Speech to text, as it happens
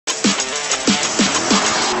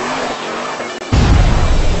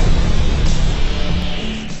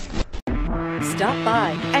Stop by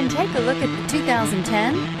and take a look at the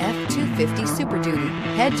 2010 F-250 Super Duty.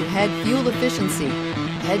 Head-to-head fuel efficiency,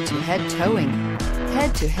 head-to-head towing,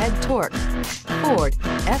 head-to-head torque. Ford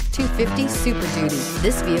F-250 Super Duty.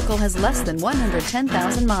 This vehicle has less than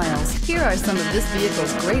 110,000 miles. Here are some of this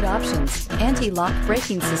vehicle's great options: anti-lock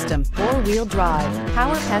braking system, four-wheel drive,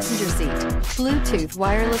 power passenger seat, Bluetooth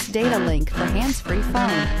wireless data link for hands-free phone,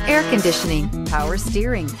 air conditioning, power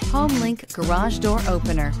steering, home link garage door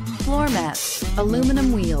opener, floor mats,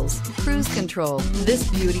 aluminum wheels, cruise control. This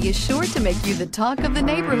beauty is sure to make you the talk of the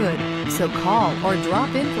neighborhood. So call or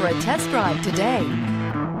drop in for a test drive today.